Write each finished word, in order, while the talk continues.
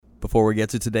Before we get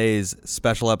to today's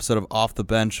special episode of Off the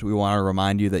Bench, we want to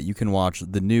remind you that you can watch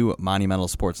the new Monumental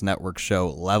Sports Network show,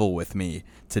 Level With Me.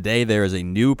 Today, there is a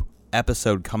new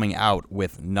episode coming out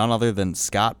with none other than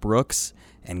Scott Brooks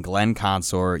and Glenn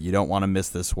Consor. You don't want to miss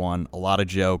this one. A lot of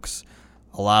jokes,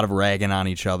 a lot of ragging on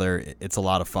each other. It's a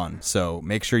lot of fun. So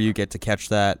make sure you get to catch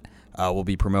that. We'll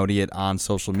be promoting it on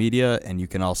social media, and you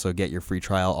can also get your free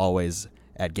trial always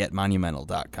at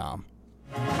getmonumental.com.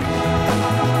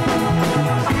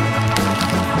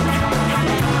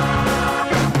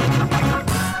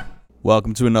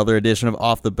 Welcome to another edition of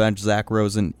Off the Bench. Zach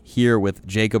Rosen here with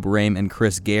Jacob Rame and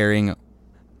Chris Gehring.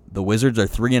 The Wizards are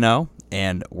 3-0,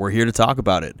 and we're here to talk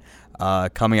about it.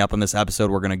 Coming up on this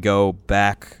episode, we're going to go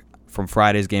back from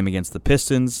Friday's game against the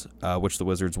Pistons, which the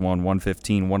Wizards won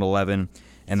 115-111,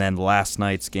 and then last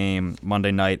night's game,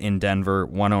 Monday night in Denver,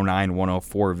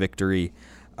 109-104 victory.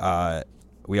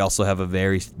 We also have a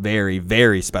very, very,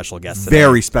 very special guest today.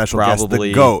 Very special guest,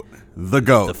 the GOAT. The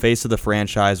GOAT. The face of the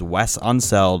franchise, Wes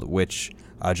Unseld, which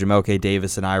Jamoke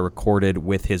Davis and I recorded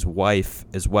with his wife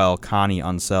as well, Connie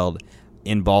Unseld,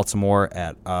 in Baltimore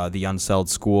at the Unseld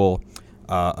School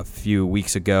a few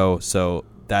weeks ago. So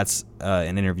that's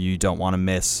an interview you don't want to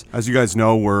miss. As you guys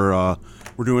know, we're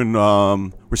celebrating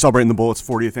the Bullets'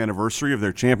 40th anniversary of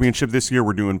their championship this year.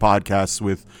 We're doing podcasts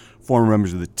with former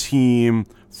members of the team,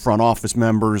 front office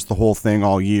members, the whole thing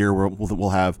all year.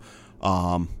 We'll have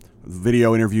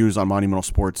video interviews on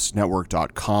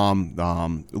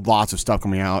monumentalsportsnetwork.com. Lots of stuff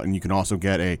coming out, and you can also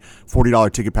get a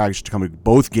 $40 ticket package to come to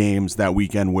both games that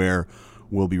weekend, where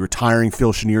we'll be retiring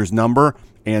Phil Chenier's number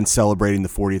and celebrating the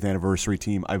 40th anniversary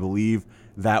team. I believe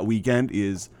that weekend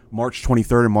is March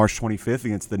 23rd and March 25th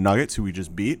against the Nuggets, who we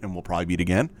just beat, and we'll probably beat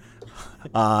again,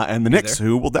 and the Knicks,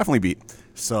 who we'll definitely beat.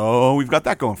 So we've got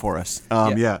that going for us.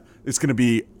 Yeah, it's going to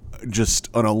be just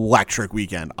an electric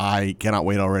weekend. I cannot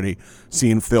wait already.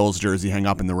 Seeing Phil's jersey hang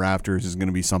up in the rafters is going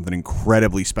to be something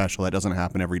incredibly special. That doesn't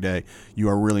happen every day. You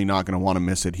are really not going to want to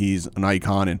miss it. He's an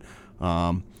icon, and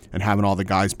having all the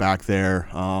guys back there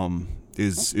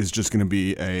is just going to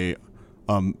be a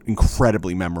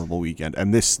incredibly memorable weekend.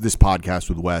 And this podcast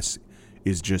with Wes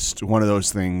is just one of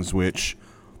those things which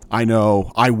I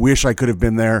know I wish I could have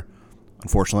been there.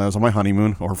 Unfortunately, I was on my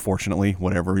honeymoon, or fortunately,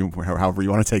 however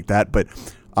you want to take that. But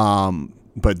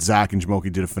Zach and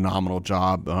Jamoke did a phenomenal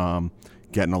job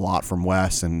getting a lot from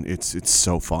Wes, and it's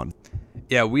so fun.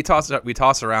 Yeah, we toss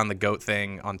around the GOAT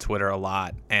thing on Twitter a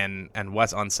lot, and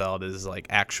Wes Unseld is like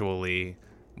actually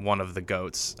one of the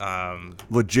GOATs.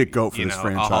 Legit GOAT for this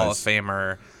franchise. A Hall of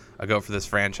Famer, a GOAT for this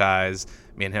franchise.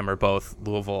 Me and him are both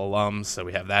Louisville alums, so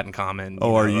we have that in common.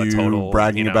 Are you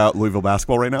bragging about Louisville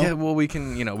basketball right now? Yeah, well, we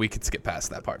could skip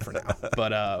past that part for now.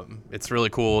 But it's really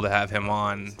cool to have him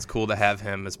on. It's cool to have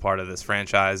him as part of this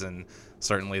franchise, and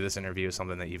certainly this interview is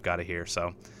something that you've got to hear.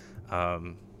 So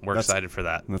we're excited for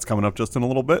that. That's coming up just in a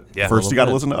little bit. Yeah, first, you got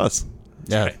to listen to us.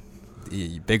 Yeah, right.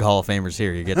 Big Hall of Famers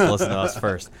here. You get to listen to us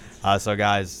first. So,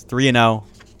 guys, 3-0,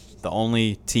 the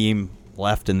only team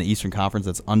left in the Eastern Conference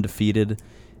that's undefeated.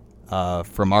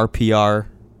 From our PR,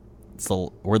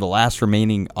 we're the last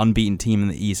remaining unbeaten team in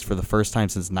the East for the first time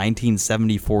since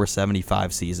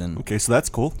 1974-75 season. Okay, so that's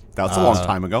cool. That's a long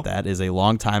time ago. That is a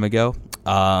long time ago.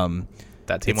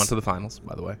 That team went to the finals,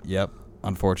 by the way. Yep.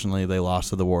 Unfortunately, they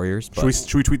lost to the Warriors. But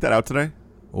should we tweet that out today?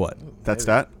 What? That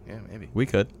stat? Yeah, maybe. We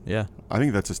could, yeah. I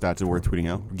think that's a stat that we're tweeting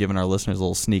out. Giving our listeners a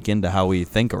little sneak into how we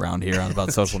think around here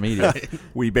about social media.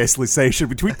 We basically say, should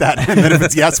we tweet that? And then if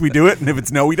it's yes, we do it. And if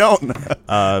it's no, we don't.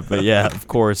 But yeah, of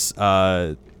course,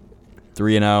 3-0.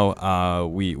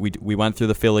 We went through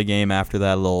the Philly game after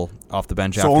that, a little off the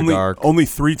bench after dark. Only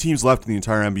 3 teams left in the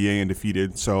entire NBA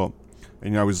undefeated. So,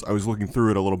 and I was looking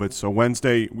through it a little bit. So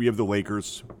Wednesday, we have the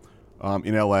Lakers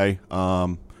in LA.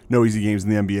 No easy games in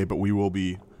the NBA, but we will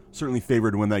be certainly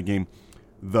favored to win that game.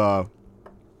 The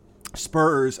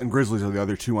Spurs and Grizzlies are the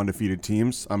other 2 undefeated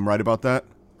teams. I'm right about that?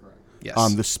 Correct.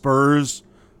 Yes. The Spurs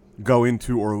go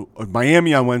into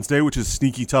Miami on Wednesday, which is a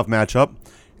sneaky tough matchup,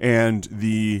 and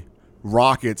the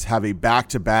Rockets have a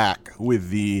back-to-back with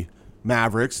the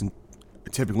Mavericks, and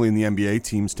typically in the NBA,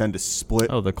 teams tend to split.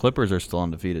 Oh, the Clippers are still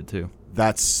undefeated, too.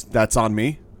 That's on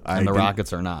me. And the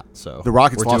Rockets are not. So the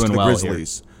Rockets lost to the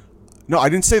Grizzlies. No, I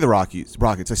didn't say the Rockets.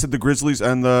 I said the Grizzlies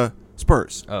and the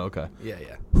Spurs. Oh, okay. Yeah.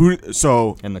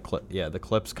 And the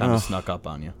Clips kind of snuck up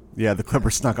on you. Yeah, the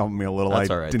Clippers snuck up on me a little. That's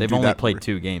all right. They've only played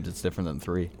 2 games. It's different than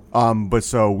 3. But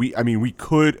so we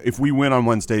could, if we win on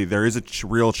Wednesday, there is a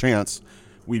real chance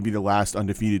we'd be the last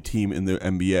undefeated team in the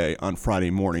NBA on Friday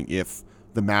morning if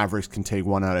the Mavericks can take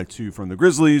 1 out of 2 from the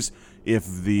Grizzlies, if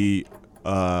the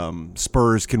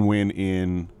Spurs can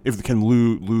win if they can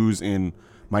lose in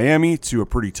Miami to a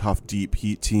pretty tough, deep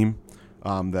Heat team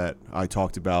that I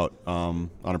talked about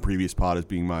on a previous pod as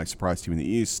being my surprise team in the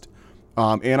East.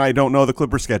 And I don't know the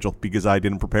Clippers schedule because I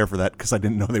didn't prepare for that because I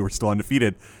didn't know they were still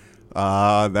undefeated.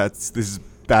 This is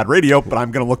bad radio, but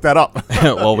I'm going to look that up.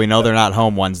 Well, we know they're not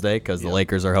home Wednesday because the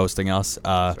Lakers are hosting us.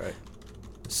 That's right.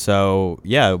 So,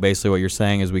 yeah, basically what you're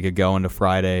saying is we could go into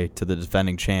Friday to the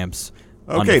defending champs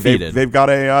Okay, undefeated. they've got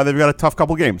a tough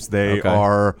couple games. They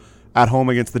are at home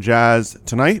against the Jazz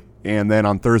tonight, and then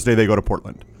on Thursday they go to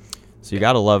Portland. So you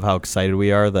got to love how excited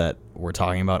we are that we're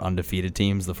talking about undefeated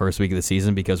teams the first week of the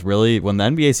season because really when the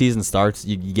NBA season starts,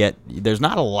 there's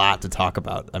not a lot to talk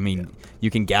about. I mean, you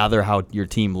can gather how your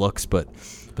team looks, but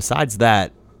besides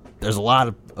that, there's a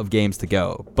lot of games to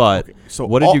go. But so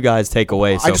what did you guys take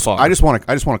away so far? I just want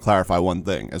to clarify one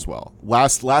thing as well.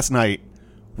 Last night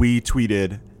we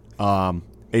tweeted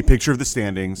a picture of the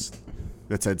standings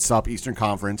that said Sup Eastern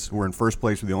Conference. We're in first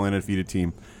place with the only undefeated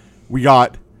team. We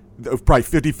got probably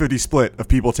 50-50 split of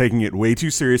people taking it way too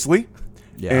seriously.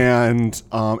 Yeah. And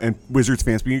Wizards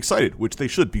fans being excited, which they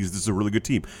should because this is a really good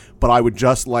team. But I would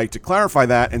just like to clarify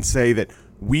that and say that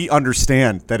we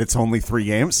understand that it's only 3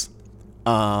 games.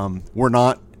 We're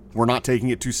not taking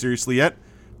it too seriously yet,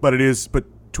 but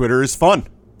Twitter is fun.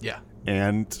 Yeah.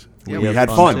 And Yeah, we we had had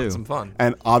fun. fun, too. Some fun.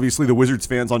 And obviously the Wizards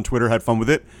fans on Twitter had fun with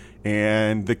it,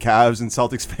 and the Cavs and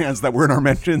Celtics fans that were in our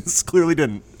mentions clearly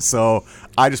didn't. So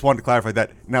I just wanted to clarify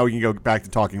that. Now we can go back to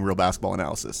talking real basketball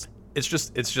analysis. It's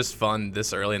just fun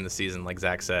this early in the season, like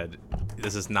Zach said.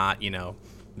 This is not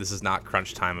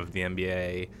crunch time of the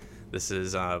NBA. This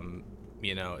is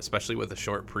especially with a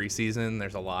short preseason,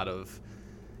 there's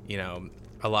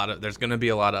there's going to be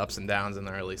a lot of ups and downs in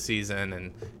the early season,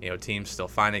 and teams still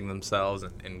finding themselves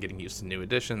and getting used to new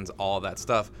additions, all of that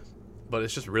stuff. But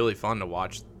it's just really fun to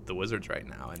watch the Wizards right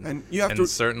now, And you have to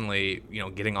certainly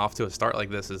getting off to a start like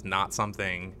this is not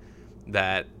something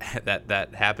that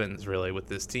happens really with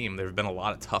this team. There have been a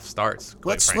lot of tough starts.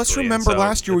 Let's remember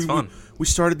last year we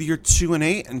started the year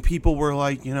 2-8, and people were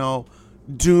like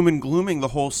doom and glooming the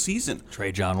whole season.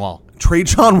 Trey John Wall.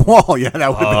 Yeah, that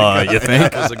would have been good. You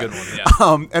think? That was a good one.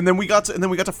 Yeah. And then we got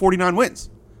to 49 wins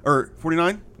or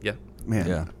 49. Yeah. Man,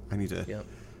 Yeah. I need to Yep.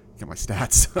 get my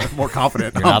stats more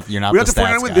confident. You're not we the got to 49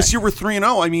 stats wins. guy. This year we're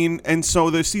 3-0. I mean, and so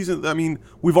the season. I mean,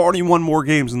 we've already won more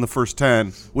games in the first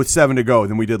 10 with 7 to go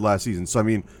than we did last season. So I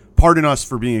mean, pardon us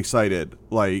for being excited.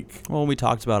 Well, we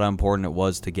talked about how important it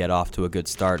was to get off to a good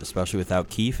start, especially without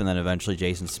Keefe, and then eventually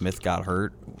Jason Smith got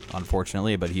hurt,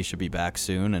 unfortunately, but he should be back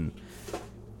soon. And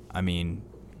I mean,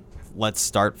 let's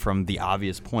start from the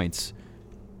obvious points.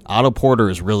 Otto Porter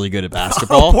is really good at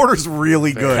basketball. Otto Porter's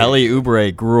really good. Kelly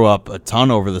Oubre grew up a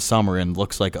ton over the summer and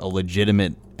looks like a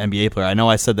legitimate NBA player. I know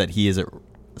I said that he is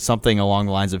something along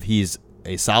the lines of he's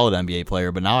a solid NBA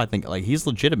player, but now I think he's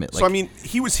legitimate. So I mean,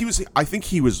 he was. I think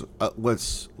he was.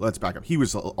 Let's back up. He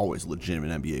was always a legitimate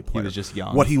NBA player. He was just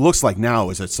young. What he looks like now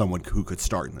is as someone who could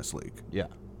start in this league. Yeah,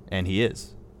 and he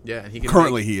is. Yeah. He can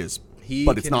Currently, he is. he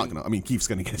But it's can- not going to. I mean, Keith's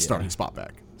going to get his starting spot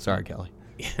back. Sorry, Kelly.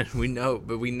 we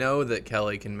know that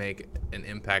Kelly can make an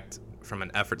impact from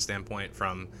an effort standpoint,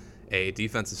 from a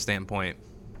defensive standpoint.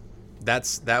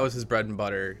 That was his bread and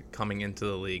butter coming into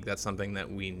the league. That's something that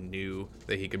we knew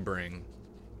that he could bring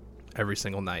every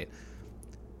single night.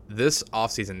 This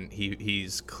offseason,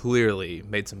 he's clearly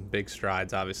made some big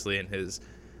strides, obviously, in his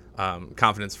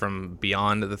confidence from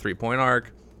beyond the three-point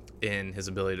arc, in his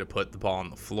ability to put the ball on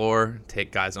the floor,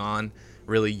 take guys on,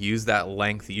 really use that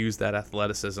length, use that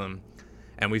athleticism.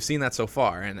 And we've seen that so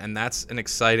far, and that's an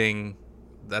exciting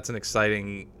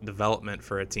development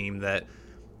for a team that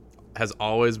has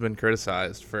always been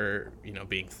criticized for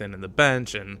being thin in the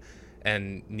bench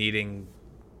and needing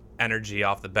energy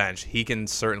off the bench. He can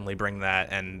certainly bring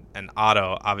that, and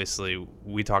Otto, obviously,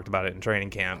 we talked about it in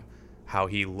training camp, how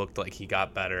he looked like he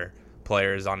got better.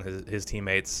 Players on his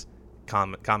teammates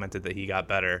commented that he got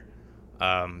better.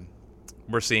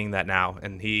 We're seeing that now,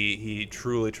 and he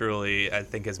truly, I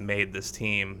think, has made this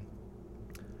team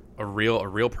a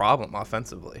real problem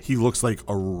offensively. He looks like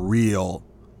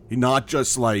not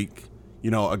just like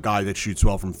a guy that shoots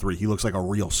well from 3. He looks like a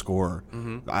real scorer.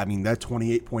 Mm-hmm. I mean, that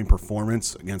 28-point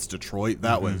performance against Detroit,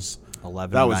 that was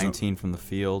 11 that was 19 from the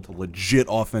field. a legit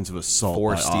offensive assault.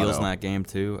 4 by steals Otto. in that game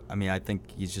too. I mean, I think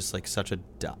he's just such a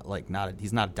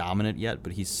he's not dominant yet,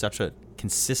 but he's such a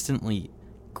consistently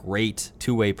great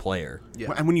two-way player.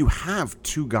 Yeah. And when you have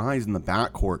 2 guys in the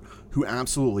backcourt who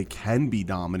absolutely can be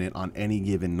dominant on any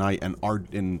given night and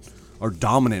are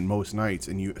dominant most nights,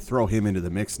 and you throw him into the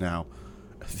mix now,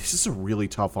 this is a really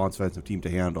tough offensive team to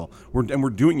handle. We're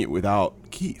doing it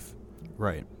without Keith.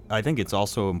 Right. I think it's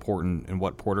also important in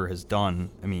what Porter has done.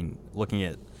 I mean, looking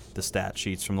at the stat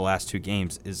sheets from the last 2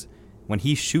 games, is when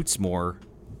he shoots more,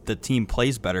 the team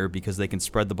plays better because they can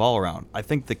spread the ball around. I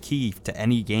think the key to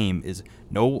any game is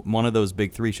no one of those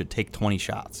big 3 should take 20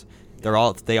 shots.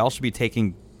 They all should be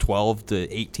taking 12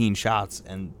 to 18 shots,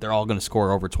 and they're all going to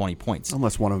score over 20 points.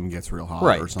 Unless one of them gets real hot,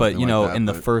 right? Or something But you know, like that, in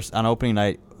the first on opening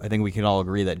night, I think we can all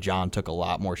agree that John took a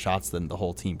lot more shots than the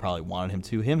whole team probably wanted him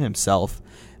to. Himself,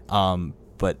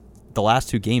 but the last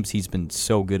 2 games he's been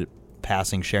so good at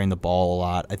passing, sharing the ball a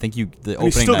lot. I think he's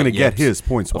still going to get his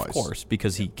points wise, of course,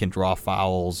 because he can draw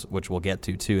fouls, which we'll get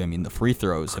to too. I mean, the free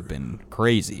throws have been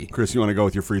crazy. Chris, you want to go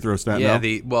with your free throw stat Yeah, now?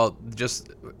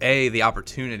 the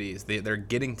opportunities. They're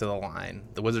getting to the line.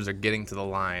 The Wizards are getting to the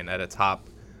line at a top.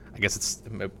 I guess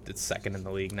it's second in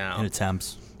the league now. In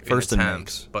attempts. First in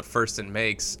makes. But first in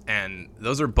makes. And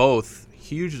those are both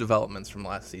huge developments from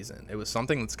last season. It was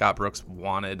something that Scott Brooks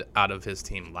wanted out of his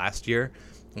team last year,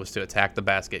 was to attack the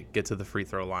basket, get to the free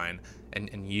throw line,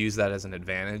 and use that as an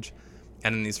advantage.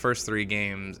 And in these first 3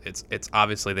 games, it's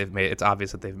obvious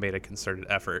that they've made a concerted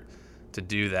effort to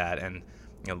do that. And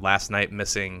last night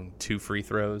missing 2 free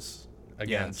throws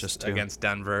against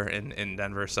Denver in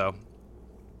Denver. So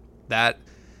that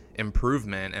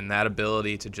improvement and that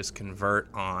ability to just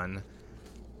convert on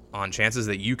chances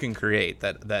that you can create,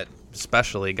 that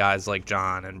especially guys like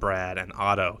John and Brad and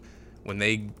Otto, when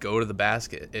they go to the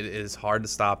basket, it is hard to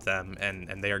stop them,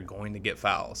 and they are going to get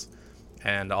fouls.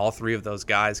 And all 3 of those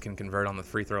guys can convert on the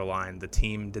free throw line. The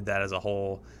team did that as a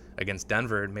whole against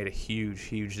Denver. It made a huge,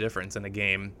 huge difference in a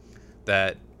game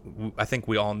that I think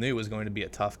we all knew was going to be a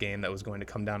tough game, that was going to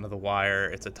come down to the wire.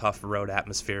 It's a tough road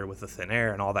atmosphere with the thin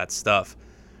air and all that stuff.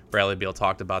 Bradley Beal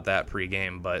talked about that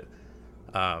pregame, but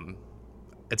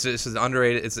it's just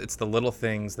underrated. It's the little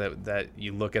things that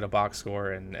you look at a box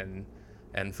score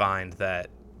and find that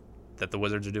the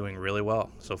Wizards are doing really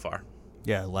well so far.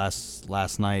 Yeah,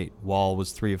 last night, Wall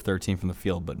was 3 of 13 from the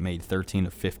field, but made 13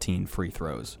 of 15 free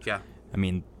throws. Yeah. I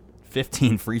mean,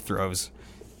 15 free throws.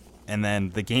 And then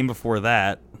the game before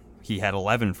that, he had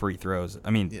 11 free throws.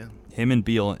 I mean, him and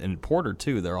Beal and Porter,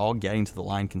 too, they're all getting to the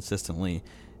line consistently,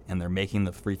 and they're making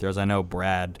the free throws. I know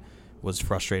Brad was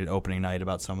frustrated opening night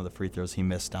about some of the free throws he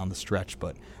missed down the stretch,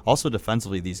 but also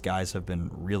defensively, these guys have been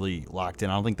really locked in.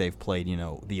 I don't think they've played,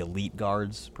 the elite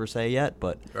guards per se yet,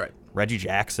 but right. Reggie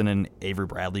Jackson and Avery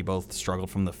Bradley both struggled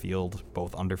from the field,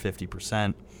 both under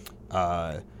 50%.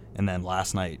 And then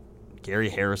last night, Gary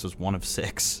Harris was 1 of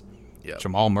 6. Yep.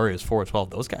 Jamal Murray was 4 of 12.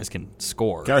 Those guys can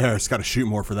score. Gary Harris got to shoot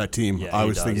more for that team. Yeah, I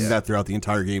was thinking that throughout the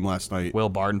entire game last night. Will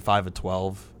Barton, 5 of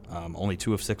 12. Only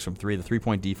 2 of 6 from 3. The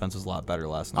 3-point defense was a lot better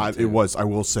last night. It was, I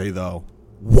will say, though,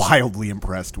 wildly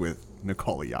impressed with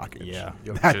Nikola Jokic. Yeah.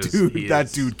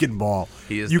 That dude can ball.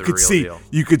 He is the real deal.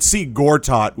 You could see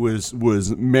Gortat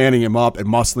was manning him up and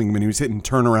muscling him, and he was hitting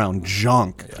turnaround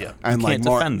junk. Yeah. And you can't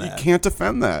defend that. You can't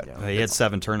defend that. Yeah, he had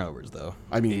 7 turnovers, though.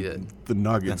 I mean, the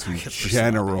Nuggets in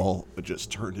general just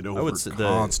turned it over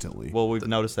constantly. Well, we've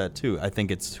noticed that, too. I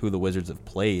think it's who the Wizards have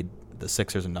played. The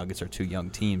Sixers and Nuggets are 2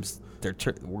 young teams.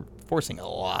 We're forcing a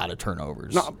lot of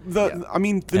turnovers.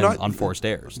 Unforced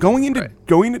errors. Going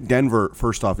to Denver,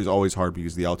 first off, is always hard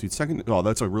because of the altitude. Second,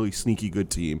 that's a really sneaky good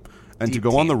team. And to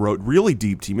go on the road, really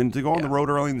deep team, and to go on the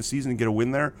road early in the season and get a win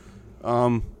there,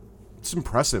 it's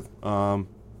impressive. Scott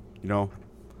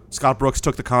Brooks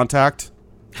took the contact,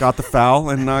 got the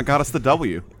foul, and got us the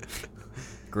W.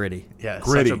 Gritty. Yeah,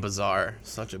 Gritty. Such a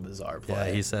bizarre play.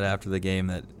 Yeah, he said after the game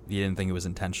that he didn't think it was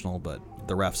intentional, but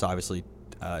the refs obviously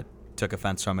took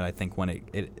offense from it. I think when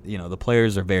the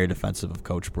players are very defensive of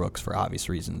Coach Brooks for obvious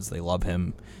reasons. They love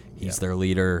him. He's their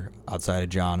leader outside of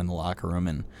John in the locker room,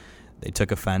 and they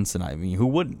took offense. And I mean, who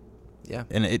wouldn't? Yeah.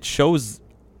 And it shows.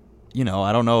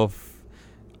 I don't know if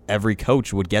every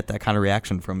coach would get that kind of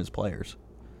reaction from his players.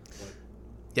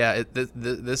 Yeah,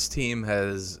 this team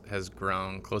has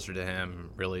grown closer to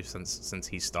him really since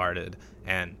he started,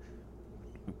 and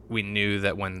we knew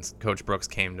that when Coach Brooks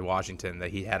came to Washington that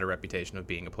he had a reputation of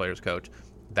being a player's coach.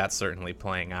 That's certainly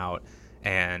playing out,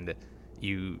 and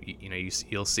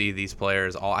you'll see these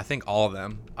players. I think all of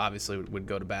them obviously would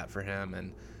go to bat for him,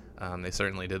 and they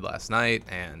certainly did last night.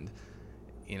 And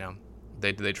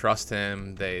they trust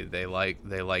him. They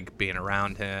like being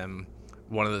around him.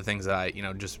 One of the things that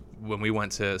just when we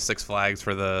went to Six Flags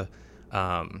for the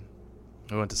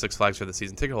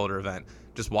season ticket holder event,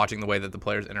 just watching the way that the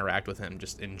players interact with him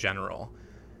just in general,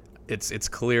 it's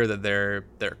clear that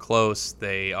they're close.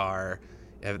 They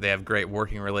have great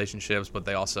working relationships, but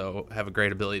they also have a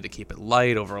great ability to keep it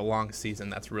light over a long season.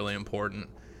 That's really important.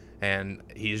 And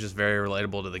he's just very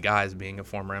relatable to the guys, being a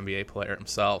former NBA player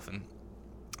himself, and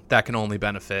that can only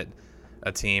benefit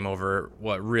a team over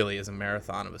what really is a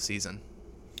marathon of a season.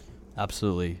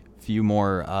 Absolutely. A few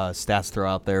more stats to throw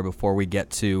out there before we get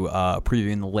to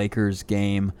previewing the Lakers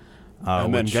game.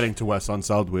 And then getting to Wes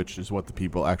Unseld, which is what the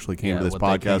people actually came to this what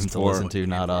podcast they came to for. listen to,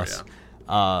 not us.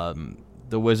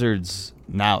 The Wizards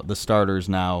now, the starters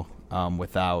now,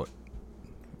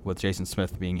 with Jason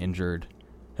Smith being injured,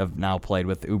 have now played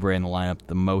with Oubre in the lineup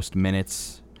the most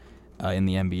minutes in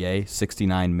the NBA,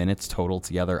 69 minutes total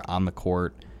together on the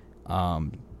court.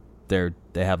 They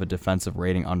have a defensive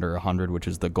rating under 100, which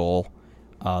is the goal.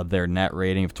 Their net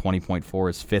rating of 20.4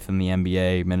 is fifth in the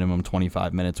NBA, minimum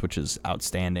 25 minutes, which is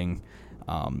outstanding.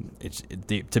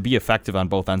 To be effective on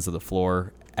both ends of the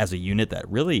floor as a unit that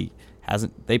really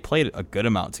hasn't. They played a good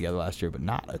amount together last year, but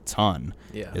not a ton.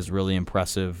 Yeah. Is really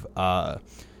impressive.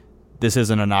 This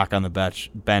isn't a knock on the bench,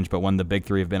 but when the big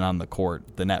three have been on the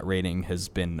court, the net rating has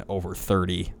been over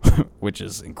 30, which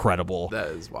is incredible. That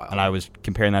is wild. And I was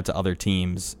comparing that to other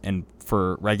teams, and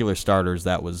for regular starters,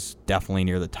 that was definitely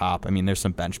near the top. I mean, there's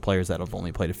some bench players that have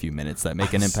only played a few minutes that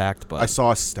make an impact. But I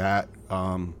saw a stat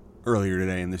earlier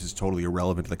today, and this is totally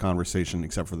irrelevant to the conversation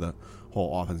except for the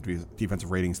whole offensive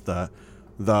defensive ratings.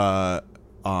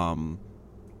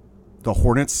 The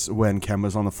Hornets, when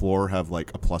Kemba's on the floor, have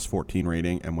like a plus 14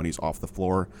 rating, and when he's off the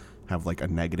floor, have like a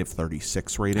negative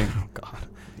 36 rating. Oh God,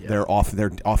 yeah.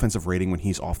 Their offensive rating when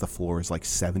he's off the floor is like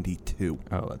 72.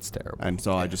 Oh, that's terrible. And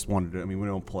so I just wanted to. I mean, we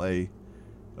don't play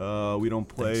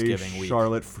Thanksgiving week.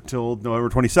 Charlotte till November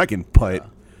 22nd, but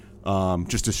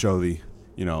just to show the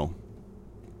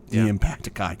impact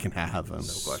a guy can have. No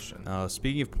question.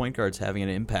 Speaking of point guards having an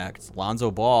impact,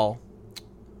 Lonzo Ball,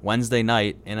 Wednesday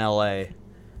night in LA.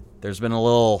 There's been a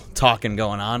little talking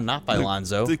going on, not by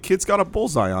Lonzo. The kid's got a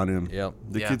bullseye on him. Yep.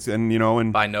 The kid's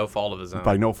and by no fault of his own.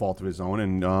 By no fault of his own,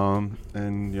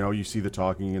 and you see the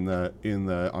talking in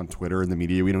the on Twitter and the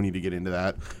media. We don't need to get into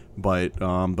that, but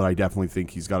I definitely think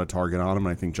he's got a target on him,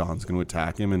 and I think John's going to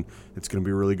attack him, and it's going to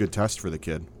be a really good test for the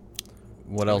kid.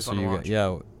 What else are you?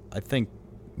 Yeah, I think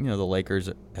the Lakers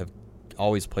have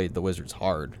always played the Wizards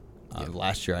hard.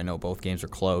 Last year, I know both games are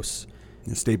close.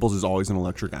 Staples is always an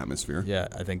electric atmosphere. Yeah,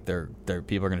 I think they're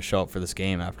people are going to show up for this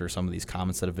game after some of these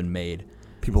comments that have been made.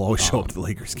 People always show up to the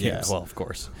Lakers games. Yeah, well, of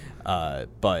course.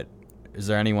 But is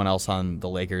there anyone else on the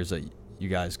Lakers that you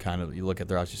guys you look at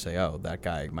their house, you say, oh, that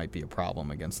guy might be a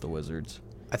problem against the Wizards?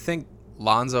 I think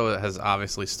Lonzo has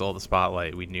obviously stole the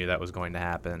spotlight. We knew that was going to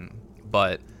happen.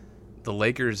 But the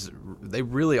Lakers, they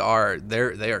really are.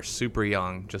 They are super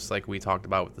young, just like we talked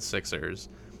about with the Sixers.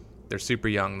 They're super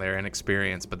young, they're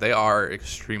inexperienced, but they are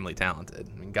extremely talented.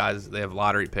 I mean, guys, they have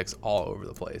lottery picks all over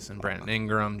the place. And Brandon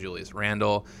Ingram, Julius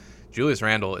Randle. Julius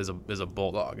Randle is a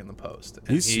bulldog in the post.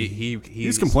 And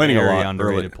he's complaining a lot.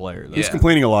 Underrated player. Though. He's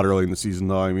complaining a lot early in the season,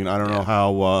 though. I mean, I don't know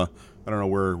how. I don't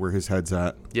know where his head's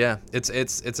at. Yeah, it's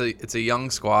a young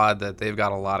squad that they've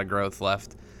got a lot of growth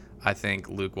left. I think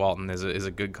Luke Walton is a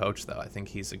good coach, though. I think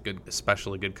he's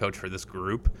especially good coach for this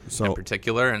group in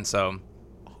particular, and so.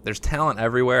 There's talent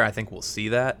everywhere. I think we'll see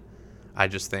that. I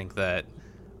just think that,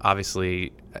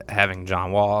 obviously, having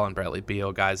John Wall and Bradley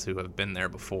Beal, guys who have been there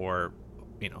before,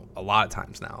 a lot of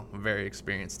times now, a very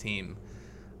experienced team,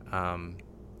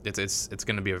 it's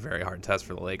going to be a very hard test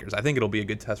for the Lakers. I think it'll be a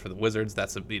good test for the Wizards.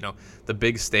 That's the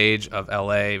big stage of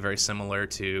LA, very similar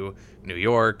to New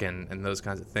York and those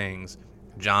kinds of things.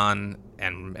 John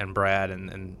and Brad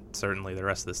and certainly the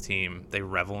rest of this team, they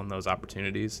revel in those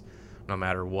opportunities. No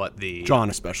matter what John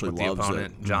especially loves the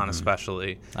opponent, it. John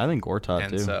especially. I think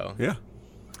Gortat too. So yeah,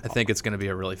 I think it's going to be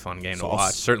a really fun game to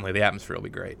watch. Certainly, the atmosphere will be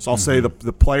great. So I'll say the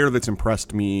player that's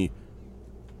impressed me.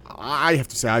 I have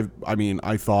to say,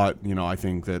 I thought I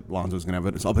think that Lonzo's going to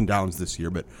have its up and downs this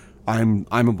year, but I'm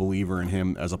a believer in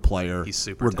him as a player. He's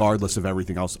super regardless talented. of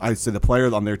everything else. I'd say the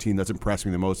player on their team that's impressed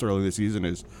me the most early this season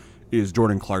is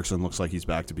Jordan Clarkson. Looks like he's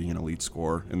back to being an elite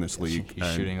scorer in this league.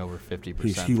 He's shooting over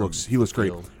 50%. He looks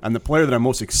great. And the player that I'm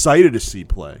most excited to see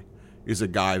play is a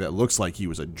guy that looks like he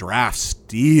was a draft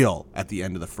steal at the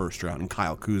end of the first round, and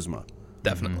Kyle Kuzma.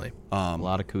 Definitely. A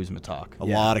lot of Kuzma talk. A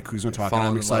lot of Kuzma talk. And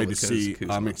I'm excited to see.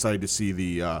 I'm excited to see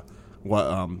the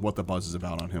what the buzz is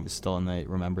about on him. Still, and they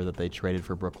remember that they traded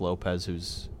for Brook Lopez,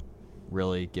 who's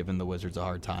really given the Wizards a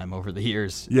hard time over the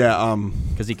years. Yeah,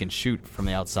 because he can shoot from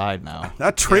the outside now.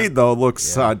 That trade though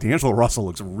looks D'Angelo Russell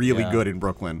looks really good in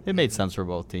Brooklyn. It made sense for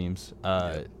both teams.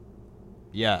 I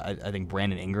think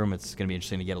Brandon Ingram. It's going to be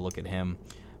interesting to get a look at him.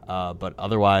 But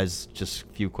otherwise, just a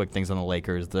few quick things on the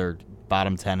Lakers. They're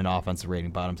bottom 10 in offensive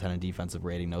rating, bottom 10 in defensive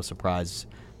rating. No surprise.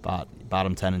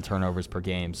 Bottom 10 in turnovers per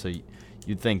game. So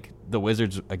you'd think the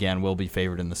Wizards again will be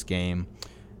favored in this game.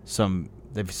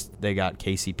 They got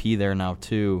KCP there now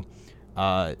too.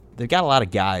 They've got a lot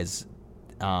of guys,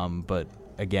 but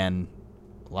again,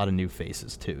 of new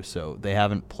faces too. So they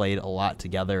haven't played a lot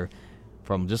together.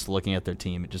 From just looking at their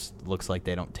team, it just looks like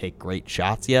they don't take great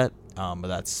shots yet. But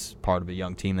that's part of a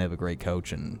young team. They have a great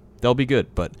coach, and they'll be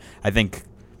good. But I think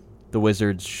the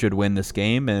Wizards should win this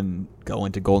game and go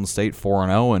into Golden State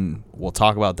 4-0, and we'll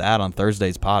talk about that on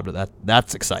Thursday's pod. But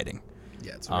that's exciting.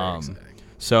 Yeah, it's very exciting.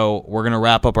 So we're going to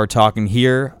wrap up our talking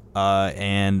here.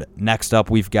 And next up,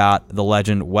 we've got the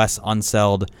legend Wes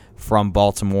Unseld from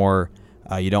Baltimore.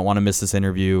 You don't want to miss this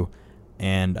interview.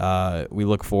 And we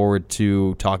look forward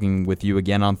to talking with you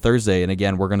again on Thursday. And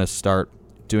again, we're going to start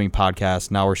doing podcasts.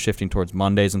 Now we're shifting towards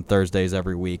Mondays and Thursdays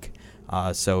every week.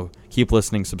 So keep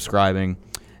listening, subscribing,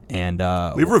 and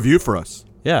leave a review for us.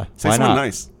 Yeah, say why something not?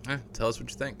 Nice. Tell us what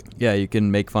you think. Yeah, you can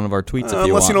make fun of our tweets if you want.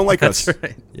 Unless you don't like us. That's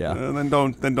right. Yeah. Then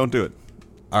don't do it.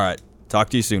 All right. Talk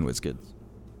to you soon, WizKids.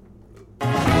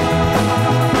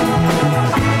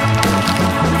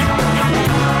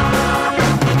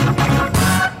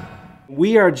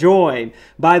 We are joined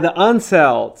by the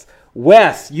Unselds.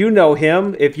 Wes, you know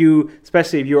him,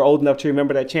 especially if you're old enough to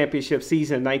remember that championship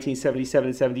season in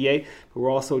 1977-78. But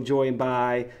we're also joined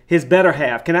by his better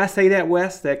half. Can I say that,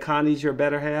 Wes, that Connie's your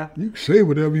better half? You can say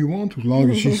whatever you want as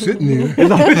long as she's sitting here. As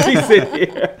long as she's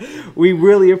sitting here. We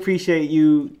really appreciate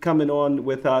you coming on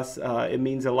with us. It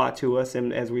means a lot to us,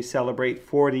 and as we celebrate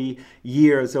 40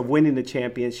 years of winning the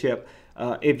championship,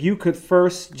 if you could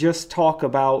first just talk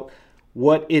about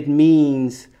what it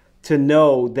means to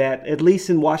know that, at least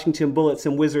in Washington Bullets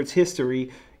and Wizards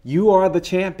history, you are the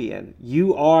champion.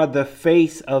 You are the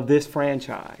face of this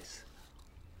franchise.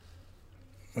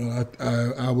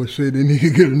 I would say they need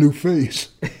to get a new face.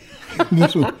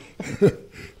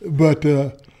 But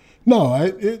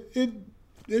no,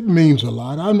 it means a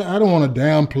lot. I don't want to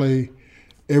downplay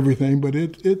everything, but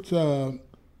it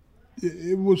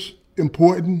was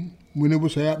important when it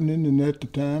was happening and at the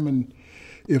time. And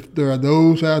if there are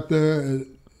those out there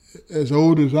as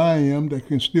old as I am that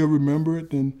can still remember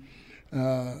it, then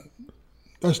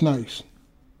that's nice.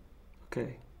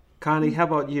 Okay. Connie, how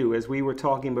about you? As we were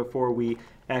talking before we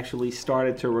actually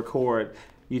started to record,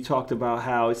 you talked about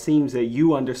how it seems that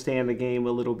you understand the game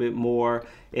a little bit more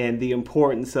and the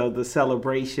importance of the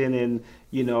celebration and,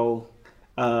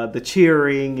 the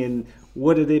cheering, and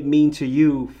what did it mean to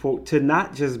you to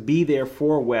not just be there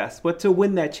for Wes, but to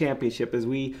win that championship, as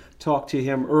we talked to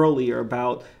him earlier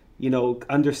about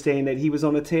understanding that he was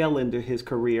on the tail end of his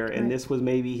career, and this was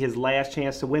maybe his last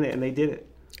chance to win it, and they did it.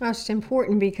 Well, it's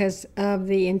important because of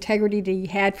the integrity that he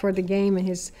had for the game and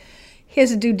his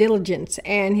due diligence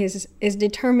and his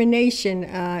determination.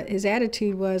 His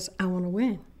attitude was, I want to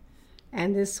win.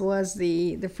 And this was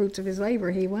the fruits of his labor.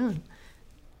 He won.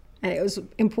 And it was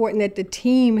important that the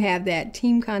team have that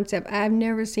team concept. I've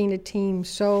never seen a team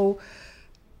so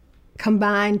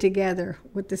combined together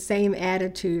with the same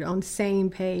attitude, on the same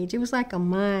page. It was like a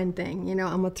mind thing.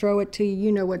 I'm going to throw it to you,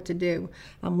 you know what to do.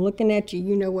 I'm looking at you,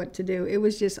 you know what to do. It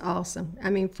was just awesome.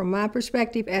 I mean, from my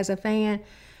perspective as a fan,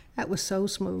 that was so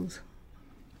smooth.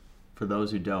 For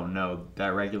those who don't know,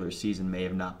 that regular season may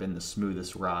have not been the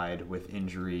smoothest ride, with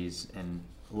injuries and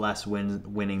less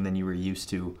winning than you were used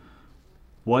to.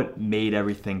 What made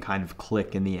everything kind of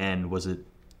click in the end? Was it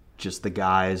just the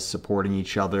guys supporting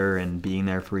each other and being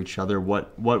there for each other?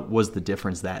 What was the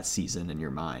difference that season in your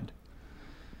mind?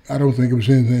 I don't think it was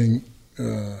anything,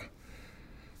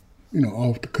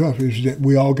 off the cuff. It's that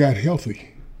we all got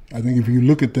healthy. I think if you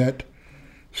look at that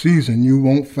season, you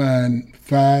won't find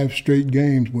 5 straight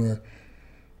games where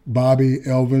Bobby,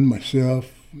 Elvin,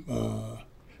 myself,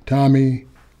 Tommy,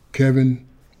 Kevin,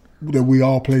 that we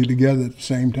all played together at the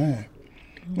same time.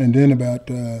 And then about,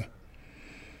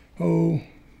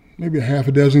 maybe a half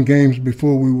a dozen games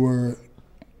before we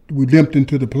limped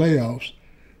into the playoffs,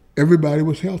 everybody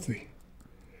was healthy.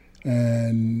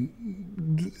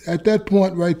 And at that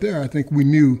point right there, I think we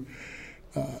knew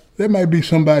there might be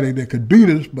somebody that could beat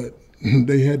us, but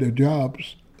they had their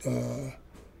jobs, a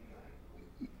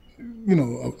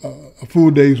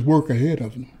full day's work ahead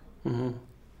of them. Mm-hmm.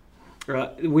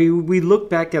 We look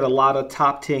back at a lot of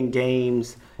top 10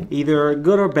 games, either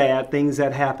good or bad, things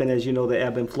that happen as the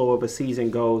ebb and flow of a season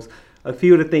goes. A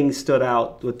few of the things stood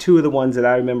out. With 2 of the ones that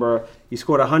I remember, you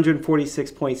scored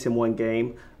 146 points in one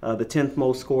game, the 10th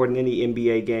most scored in any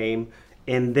NBA game.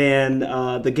 And then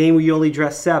the game where you only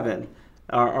dressed 7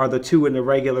 are the 2 in the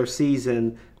regular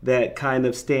season that kind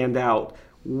of stand out.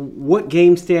 What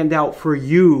games stand out for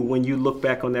you when you look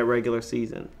back on that regular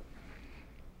season?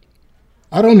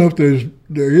 I don't know if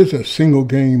there is a single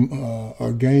game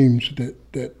or games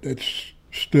that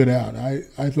stood out.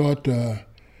 I thought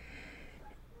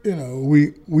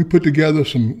we put together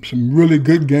some really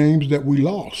good games that we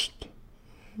lost,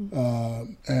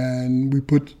 And we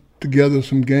put together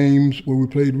some games where we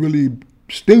played really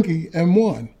stinky and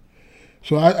won.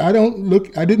 So I didn't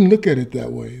look at it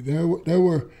that way. There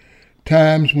were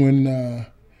times when,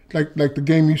 like the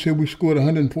game you said we scored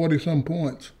 140 some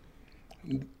points.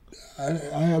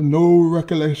 I have no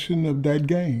recollection of that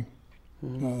game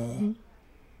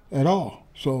at all.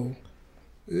 So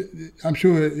I'm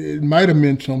sure it might have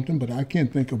meant something, but I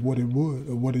can't think of what it would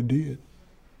or what it did.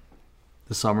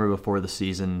 The summer before the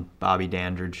season, Bobby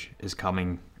Dandridge is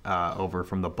coming over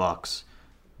from the Bucks.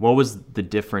 What was the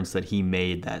difference that he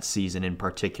made that season in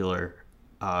particular,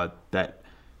 that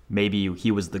maybe he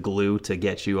was the glue to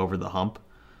get you over the hump?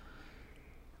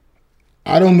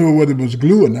 I don't know whether it was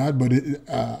glue or not, but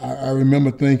I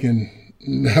remember thinking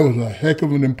that was a heck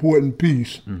of an important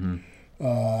piece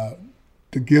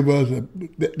to give us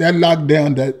that locked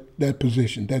down that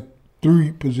position, that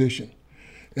 3 position.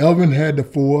 Elvin had the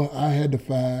 4, I had the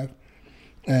 5,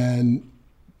 and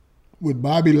with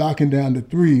Bobby locking down the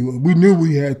 3, we knew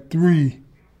we had 3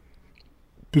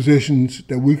 positions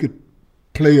that we could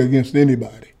play against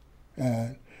anybody,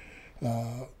 and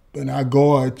our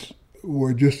guards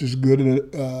were just as good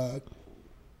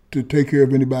to take care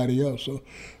of anybody else. So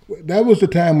that was the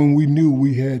time when we knew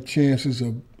we had chances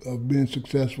of being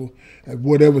successful at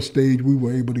whatever stage we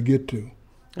were able to get to.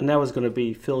 And that was going to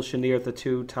be Phil Chenier at the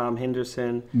 2, Tom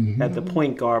Henderson at the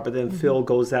point guard, but then Phil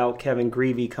goes out, Kevin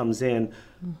Greavy comes in.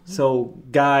 So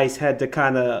guys had to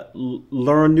kind of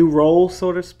learn new roles,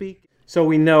 so to speak. So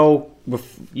we know,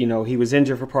 he was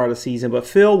injured for part of the season, but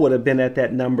Phil would have been at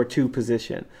that number 2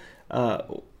 position.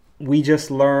 We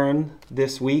just learned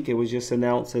this week, it was just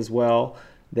announced as well,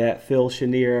 that Phil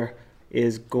Chenier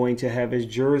is going to have his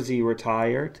jersey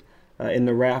retired in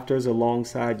the rafters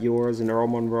alongside yours and Earl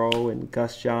Monroe and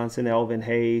Gus Johnson, Elvin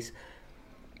Hayes.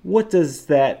 What does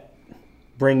that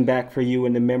bring back for you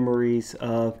in the memories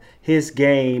of his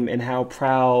game and how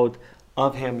proud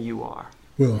of him you are?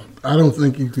 Well, I don't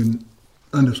think you can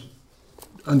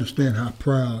understand how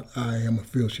proud I am of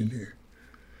Phil Chenier.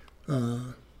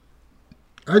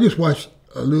 I just watched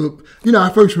a little. I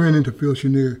first ran into Phil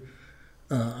Chenier.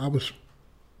 I was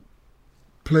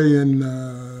playing.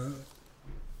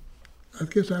 I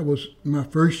guess I was my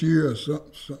first year or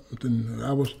something.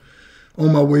 I was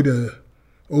on my way to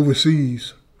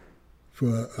overseas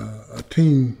for a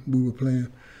team we were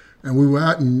playing, and we were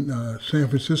out in San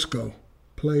Francisco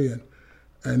playing,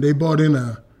 and they brought in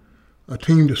a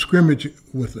team to scrimmage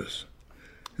with us.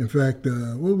 In fact,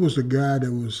 what was the guy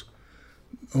that was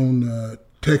on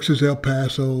Texas El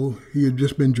Paso? He had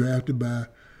just been drafted by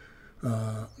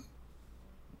the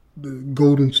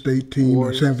Golden State team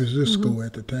in San Francisco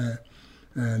at the time.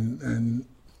 And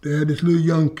they had this little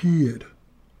young kid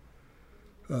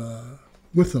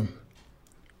with them.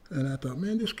 And I thought,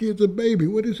 man, this kid's a baby.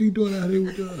 What is he doing out here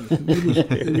with us?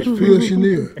 It was Phil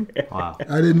Chenier. Wow.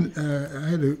 I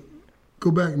had to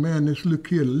go back, man, this little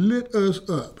kid lit us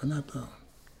up. And I thought,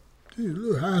 gee, a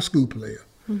little high school player.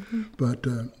 But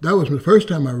that was the first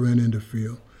time I ran into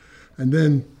Phil. And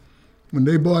then when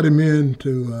they brought him in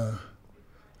to,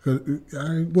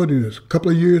 a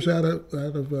couple of years out of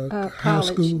high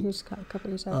school? He was a couple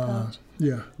of years out of college.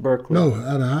 Yeah. Berkeley. No,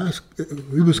 out of high school.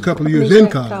 He was a couple of years in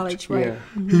college. Right. Yeah.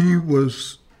 He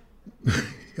was,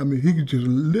 he just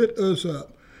lit us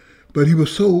up. But he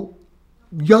was so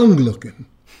young looking.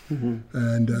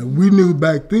 And we knew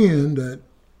back then that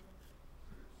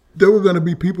there were going to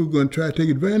be people who were going to try to take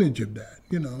advantage of that,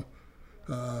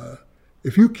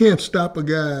 If you can't stop a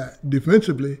guy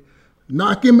defensively,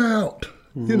 knock him out.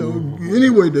 Any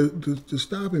way to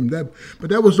stop him. But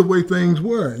that was the way things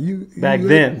were. Back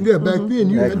then. Yeah, back then.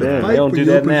 You had to fight they don't for do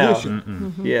your that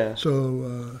position. now. Yeah.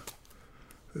 So,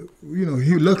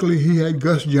 luckily he had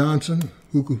Gus Johnson,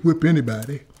 who could whip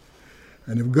anybody.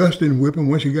 And if Gus didn't whip him,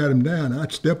 once you got him down,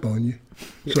 I'd step on you.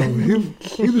 So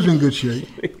he was in good shape.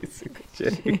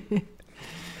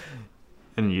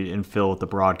 And Phil, with the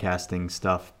broadcasting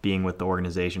stuff, being with the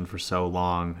organization for so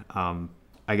long,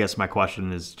 I guess my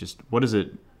question is just, what does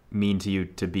it mean to you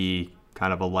to be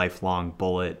kind of a lifelong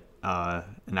Bullet,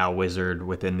 now Wizard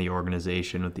within the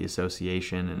organization, with the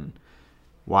association, and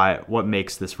what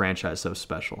makes this franchise so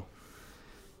special?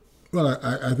 Well,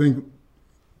 I think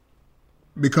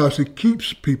because it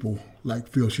keeps people like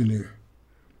Phil Chenier,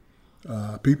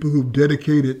 people who've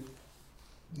dedicated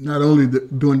not only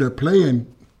during their playing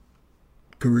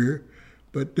career,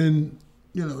 but then,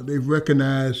 they've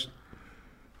recognized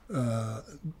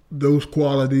those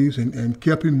qualities and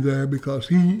kept him there because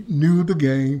he knew the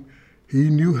game. He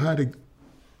knew how to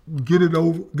get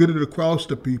it across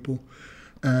to people.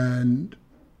 And,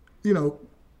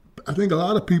 I think a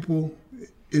lot of people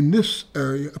in this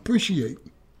area appreciate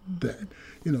that.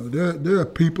 You know, there are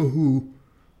people who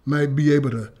might be able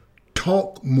to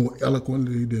talk more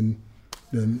eloquently than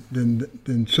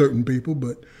certain people,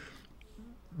 but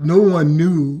no one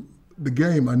knew the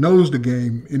game or knows the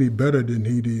game any better than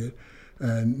he did,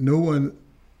 and no one,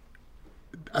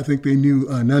 I think they knew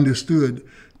and understood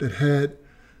that had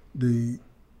the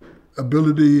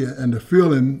ability and the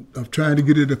feeling of trying to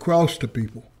get it across to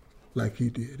people like he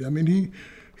did. I mean, he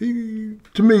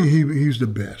to me, he's the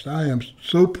best. I am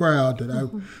so proud that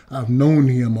I've known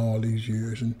him all these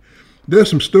years, and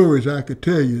there's some stories I could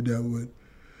tell you that would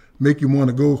make you want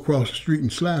to go across the street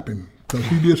and slap him because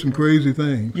he did some crazy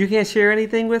things. You can't share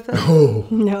anything with us? Oh,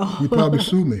 No. he'd probably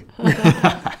sue me.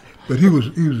 But he was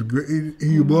great.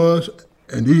 He was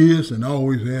and is and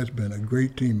always has been a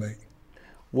great teammate.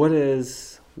 What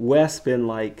has Wes been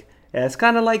like as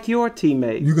kind of like your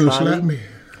teammate? You gonna Connie? slap me?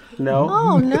 No.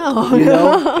 Oh, no. You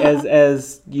know,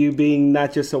 as you being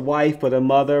not just a wife but a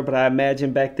mother, but I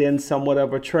imagine back then somewhat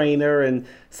of a trainer and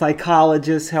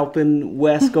psychologist helping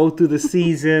Wes go through the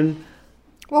season.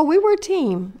 Well, we were a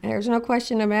team. There's no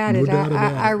question about No it. doubt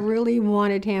about I it. really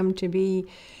wanted him to be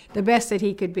the best that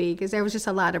he could be because there was just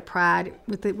a lot of pride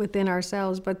within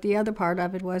ourselves. But the other part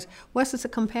of it was Wes is a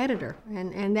competitor,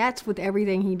 and that's with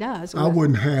everything he does. I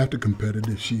wasn't half the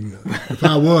competitor she is. If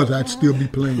I was, I'd still be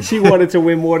playing. She wanted to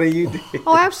win more than you did.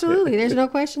 Oh, absolutely. There's no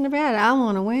question about it. I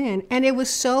want to win. And it was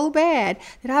so bad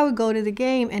that I would go to the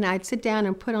game and I'd sit down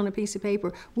and put on a piece of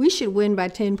paper, we should win by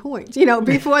 10 points,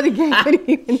 before the game could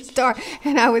even start.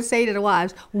 And I would say to the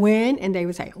wives, win. And they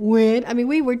would say, win. I mean,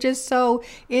 we were just so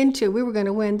into we were going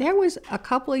to win. There was a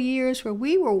couple of years where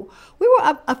we were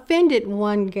offended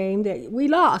one game that we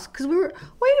lost because we were,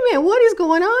 wait a minute, what is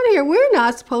going on here? We're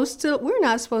not supposed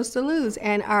to lose.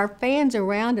 And our fans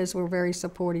around us were very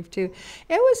supportive too.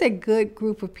 It was a good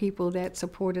group of people that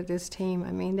supported this team.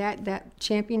 I mean, that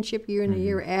championship year and the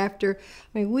year after,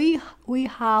 I mean, we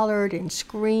hollered and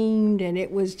screamed, and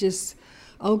it was just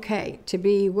okay to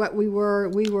be what we were.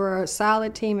 We were a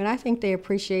solid team, and I think they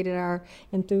appreciated our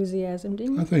enthusiasm,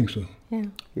 didn't you? I think so. Yeah.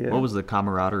 Yeah. What was the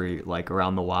camaraderie like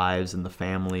around the wives and the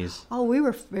families? Oh, we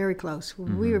were very close.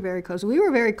 We were very close. We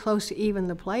were very close to even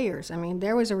the players. I mean,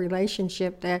 there was a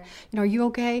relationship that, are you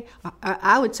okay?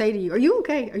 I would say to you, are you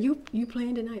okay? Are you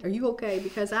playing tonight? Are you okay?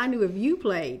 Because I knew if you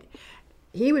played,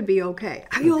 he would be okay.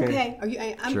 Are you okay? Are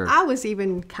you? Sure. I was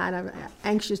even kind of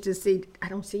anxious to see. I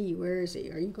don't see you. Where is he?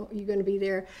 Are you going to be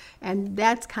there? And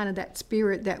that's kind of that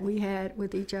spirit that we had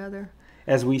with each other.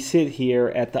 As we sit here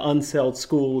at the Unseld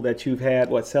School that you've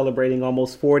had, celebrating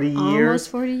almost 40 years Almost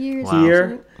 40 years. Wow.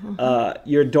 here.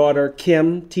 Your daughter,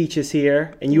 Kim, teaches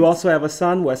here. And you also have a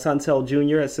son, Wes Unseld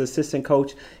Jr., as assistant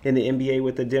coach in the NBA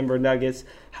with the Denver Nuggets.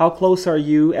 How close are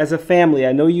you as a family?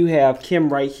 I know you have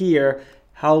Kim right here.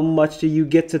 How much do you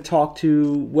get to talk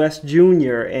to Wes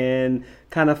Jr. and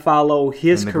kind of follow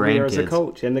his And the career as a grandkids.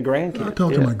 coach and the grandkids? I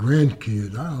talk to my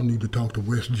grandkids. I don't need to talk to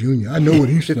Wes Jr. I know what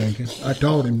he's thinking. I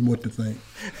taught him what to think.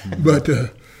 But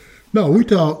no, we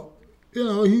talk.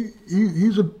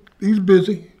 He's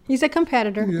busy. He's a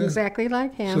competitor, Yeah. exactly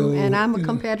like him, So, and I'm a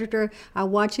competitor. I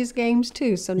watch his games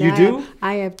too. So You now do?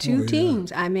 I have two Oh, yeah.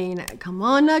 teams. I mean, come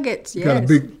on, Nuggets! Yes. Got a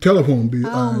big telephone bill.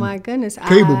 Oh my goodness!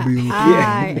 Cable bill.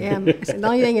 I am. The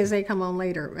only thing is they come on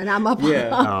later, and I'm up. Yeah.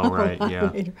 Oh, right, yeah.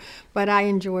 Later. But I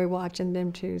enjoy watching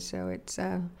them too. So it's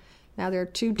now there are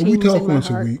two But we teams talk in my once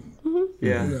heart. a week.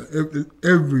 Yeah. Yeah,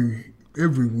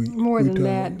 every week. More we than talk.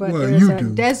 that, but well, there's you a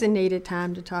do. designated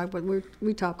time to talk. But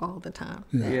we talk all the time.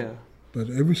 Yeah. But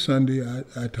every Sunday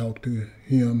I talk to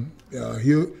him.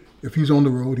 If he's on the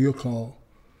road, he'll call.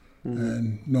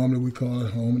 And normally we call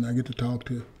at home, and I get to talk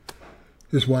to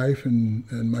his wife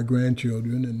and my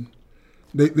grandchildren, and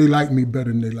they like me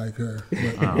better than they like her.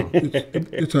 But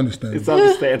it's understandable. It's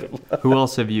understandable. Who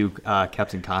else have you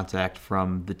kept in contact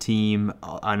from the team?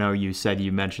 I know you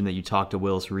mentioned that you talked to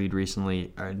Willis Reed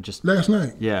recently. Just Last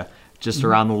night, just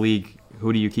around the league.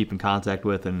 Who do you keep in contact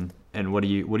with, and what do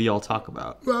you all talk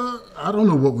about? well, I don't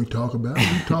know what we talk about.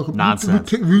 We talk about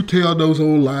Nonsense. We tell those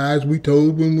old lies we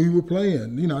told when we were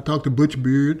playing. I talked to Butch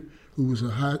Beard, who was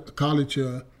a college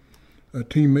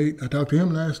teammate. I talked to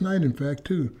him last night, in fact,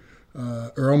 too.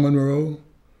 Earl Monroe,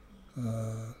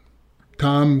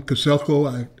 Tom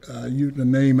Koselko, I used the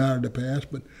name out of the past,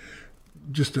 but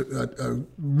just a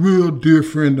real dear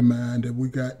friend of mine that we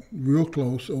got real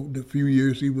close over the few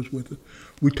years he was with us.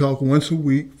 We talk once a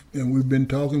week, and we've been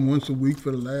talking once a week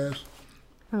for the last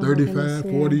Oh, my 35, goodness,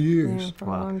 40 yeah. years. Yeah, for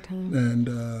Wow. a long time. And,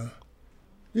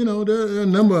 there are a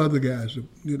number of other guys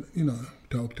that,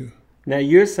 I talk to. Now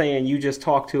you're saying you just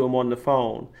talk to him on the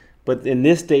phone, but in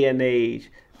this day and age,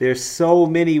 there's so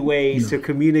many ways to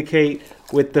communicate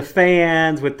with the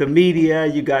fans, with the media.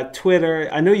 You got Twitter.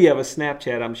 I know you have a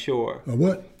Snapchat, I'm sure. A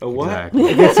what? A what?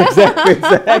 Exactly. That's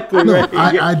exactly No,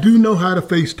 right. I do know how to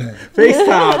FaceTime.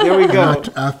 FaceTime, there we go.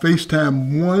 I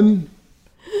FaceTime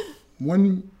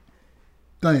one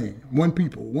thing, one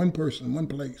people, one person, one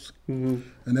place, and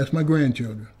that's my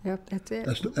grandchildren. Yep, that's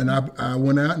it. And I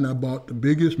went out and I bought the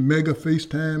biggest mega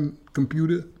FaceTime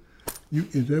computer.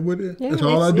 Is that what it is? Yeah, That's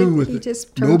all I do with you it.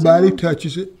 just turn it Nobody on.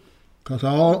 touches it, because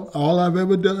all I've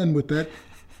ever done with that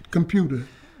computer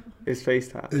It's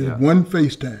FaceTime. is one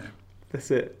FaceTime. That's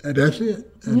it. And that's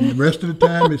it. And the rest of the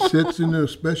time it sits in a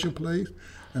special place.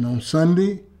 And on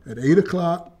Sunday at 8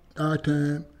 o'clock our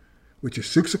time, which is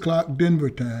 6 o'clock Denver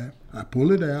time, I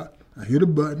pull it out, I hit a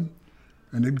button,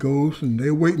 and it goes, and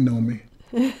they're waiting on me.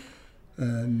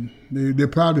 And they're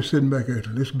probably sitting back there,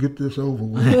 let's get this over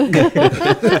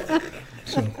with.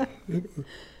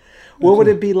 What would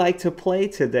it be like to play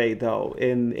today, though,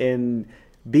 and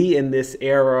be in this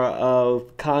era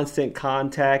of constant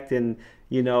contact and,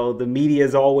 you know, the media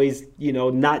is always, you know,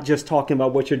 not just talking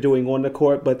about what you're doing on the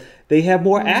court, but they have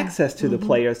more access to the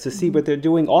players to see what they're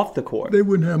doing off the court. They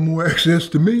wouldn't have more access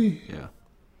to me. Yeah.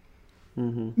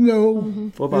 No.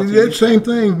 What about It's you? that same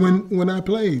thing when I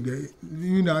played.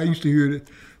 I used to hear that,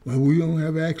 well, we don't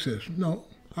have access. No,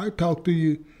 I talked to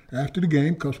you after the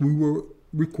game because we were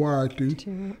required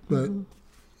to. But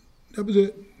that was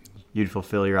it. You'd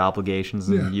fulfill your obligations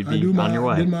and Yeah, you'd I be do on your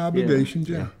way. did my obligations,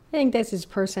 yeah. I think that's his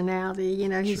personality. You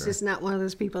know, he's just not one of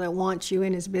those people that wants you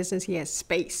in his business. He has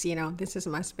space. You know, this is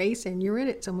my space, and you're in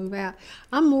it, so move out.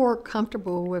 I'm more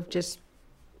comfortable with just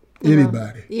you know,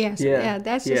 Anybody. yes, Yeah, yeah,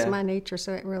 that's just yeah. my nature,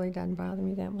 so it really doesn't bother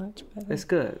me that much. But, That's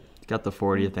good. Got the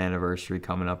 40th anniversary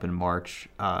coming up in March.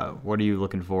 What are you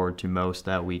looking forward to most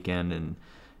that weekend, and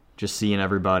just seeing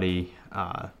everybody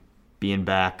being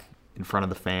back in front of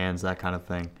the fans, that kind of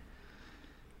thing?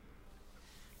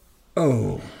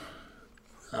 Oh,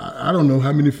 I don't know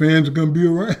how many fans are going to be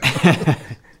around.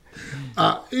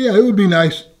 Yeah, it would be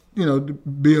nice, to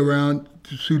be around,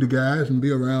 to see the guys and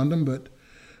be around them, but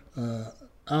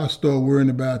I'll start worrying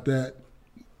about that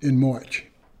in March.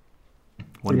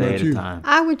 One What day about at a you? time.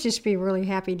 I would just be really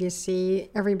happy to see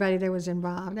everybody that was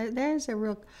involved. There's a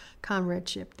real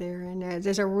comradeship there, and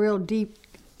there's a real deep,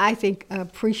 I think,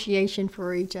 appreciation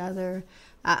for each other.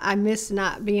 I miss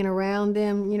not being around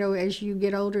them. You know, as you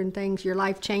get older and things, your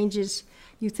life changes.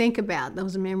 You think about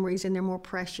those memories, and they're more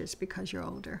precious because you're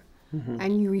older.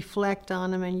 And you reflect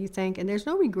on them, and you think, and there's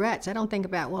no regrets. I don't think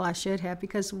about, well, I should have,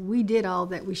 because we did all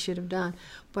that we should have done.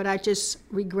 But I just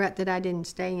regret that I didn't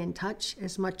stay in touch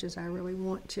as much as I really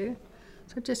want to.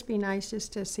 So it'd just be nice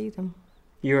just to see them.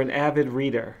 You're an avid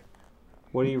reader.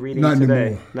 What are you reading Not today?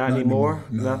 anymore. Not anymore?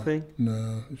 No, Nothing?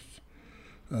 No.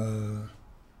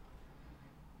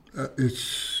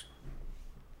 It's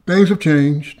things have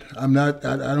changed. I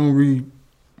don't read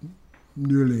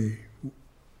nearly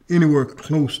anywhere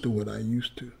close to what I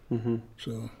used to.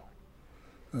 So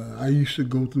I used to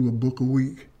go through a book a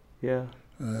week, Yeah.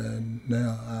 and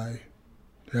now I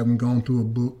haven't gone through a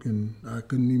book, and I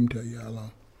couldn't even tell you how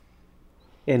long.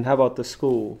 And how about the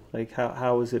school? Like,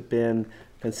 how has it been,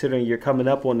 considering you're coming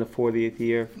up on the 40th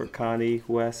year for Connie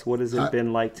West? What has it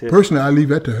been like to... Personally, I leave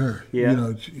that to her.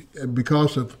 Yeah.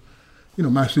 Because of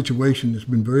my situation, it's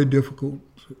been very difficult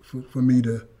for me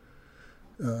to.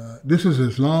 This is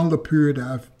as long a period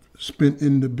I've spent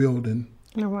in the building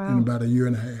Oh, wow. in about a year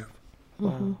and a half.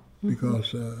 Wow.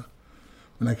 Because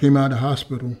when I came out of the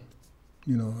hospital,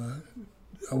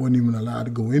 I wasn't even allowed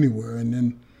to go anywhere, and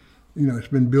then, it's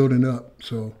been building up.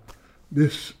 So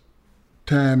this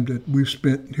time that we've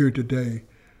spent here today,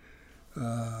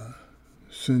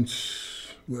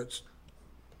 since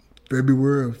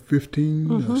February of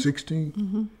 15 or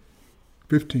 16?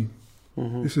 15.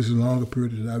 This is as long a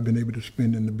period as I've been able to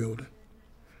spend in the building.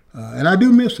 And I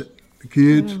do miss it. The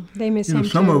kids, They miss him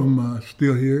some too. of them are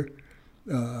still here.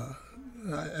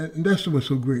 And that's what's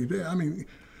so great.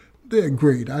 They're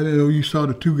great. I know you saw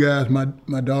the two guys,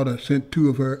 my daughter sent two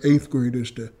of her 8th graders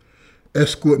to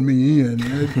escort me in.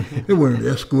 They weren't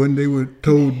escorting, they were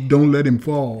told, don't let him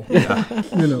fall. These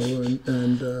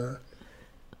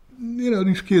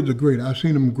kids are great. I've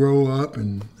seen them grow up,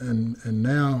 and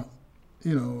now,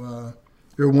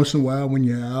 every once in a while when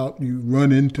you're out, you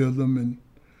run into them, and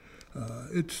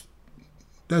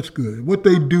that's good. What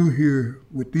they do here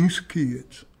with these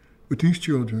kids, with these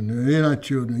children, they're not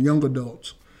children, young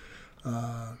adults,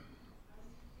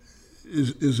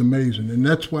 is amazing. And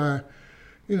that's why,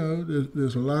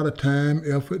 there's a lot of time,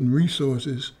 effort, and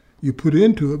resources you put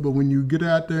into it, but when you get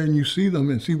out there and you see them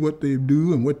and see what they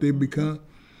do and what they've become,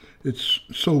 it's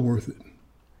so worth it.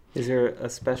 Is there a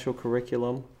special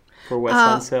curriculum for Wes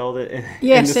Unseld?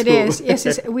 Yes, it is.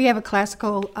 Yes, we have a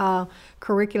classical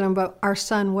curriculum, but our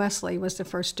son Wesley was the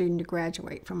first student to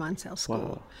graduate from Unseld School.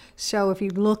 Wow. So if you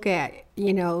look at,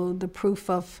 the proof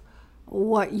of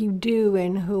what you do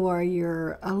and who are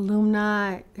your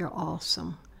alumni, they're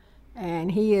awesome.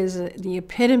 And he is the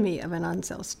epitome of an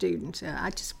Unseld student. I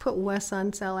just put Wes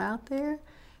Unseld out there.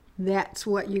 That's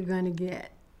what you're going to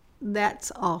get.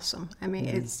 That's awesome. I mean,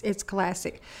 it's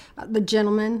classic. The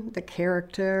gentleman, the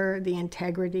character, the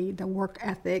integrity, the work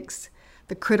ethics,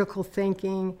 the critical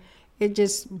thinking, it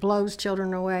just blows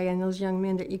children away. And those young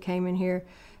men that you came in here,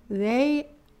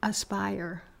 they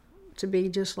aspire to be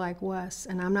just like Wes.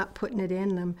 And I'm not putting it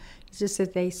in them. It's just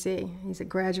that they see. He's a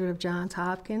graduate of Johns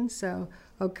Hopkins, so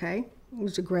okay.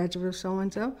 He's a graduate of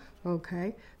so-and-so,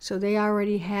 okay. So they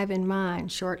already have in mind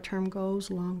short-term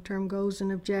goals, long-term goals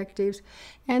and objectives,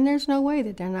 and there's no way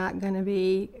that they're not going to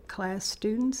be class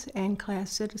students and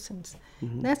class citizens.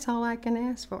 Mm-hmm. That's all I can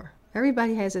ask for.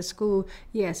 Everybody has a school,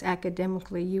 yes,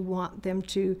 academically you want them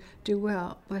to do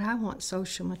well, but I want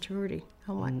social maturity.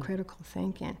 I want critical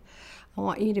thinking. I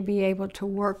want you to be able to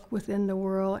work within the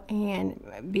world and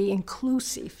be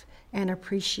inclusive and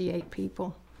appreciate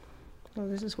people. Well,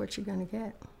 this is what you're going to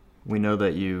get. We know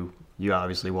that you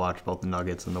obviously watch both the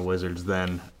Nuggets and the Wizards.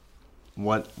 Then,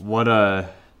 what do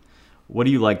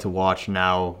you like to watch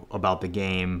now about the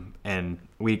game? And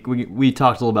we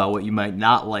talked a little about what you might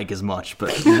not like as much,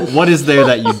 but what is there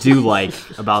that you do like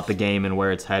about the game and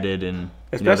where it's headed? And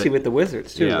especially with the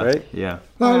Wizards too, right? Yeah.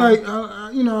 Well, I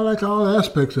like all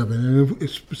aspects of it, and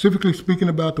specifically speaking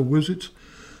about the Wizards,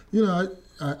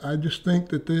 I just think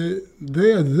that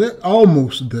they're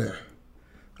almost there.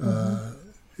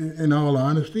 In all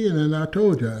honesty, and then I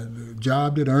told you the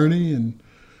job that Ernie and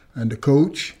the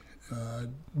coach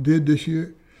did this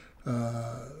year,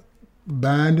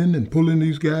 binding and pulling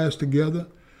these guys together,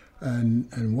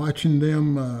 and watching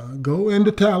them go, and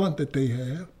the talent that they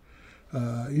have.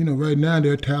 Right now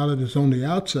their talent is on the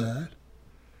outside.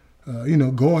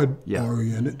 Guard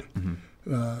oriented.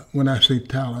 Mm-hmm. When I say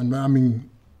talent, I mean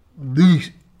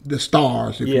the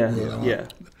stars, if you will. Yeah.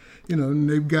 And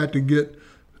they've got to get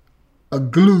a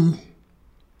glue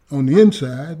on the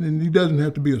inside, and he doesn't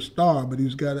have to be a star, but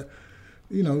he's got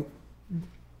to,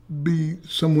 be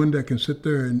someone that can sit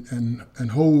there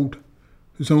and hold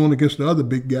his own against the other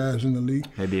big guys in the league.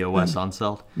 Maybe a Wes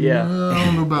Unseld. Yeah, I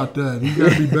don't know about that. He's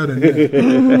got to be better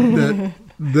than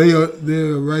that.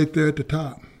 They're right there at the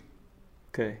top.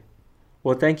 Okay.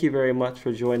 Well, thank you very much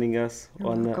for joining us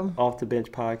on welcome. the Off the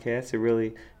Bench podcast. It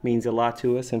really means a lot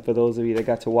to us, and for those of you that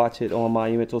got to watch it on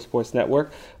Monumental Sports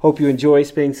Network, hope you enjoy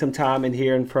spending some time in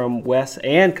hearing from Wes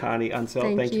and Connie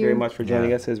Unseld. Thank you very much for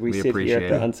joining us as we sit here at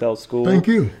the Unseld School. Thank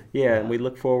you. Yeah, and we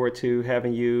look forward to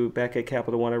having you back at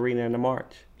Capital One Arena in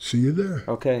March. See you there.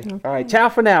 Okay. All right. Ciao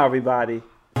for now, everybody.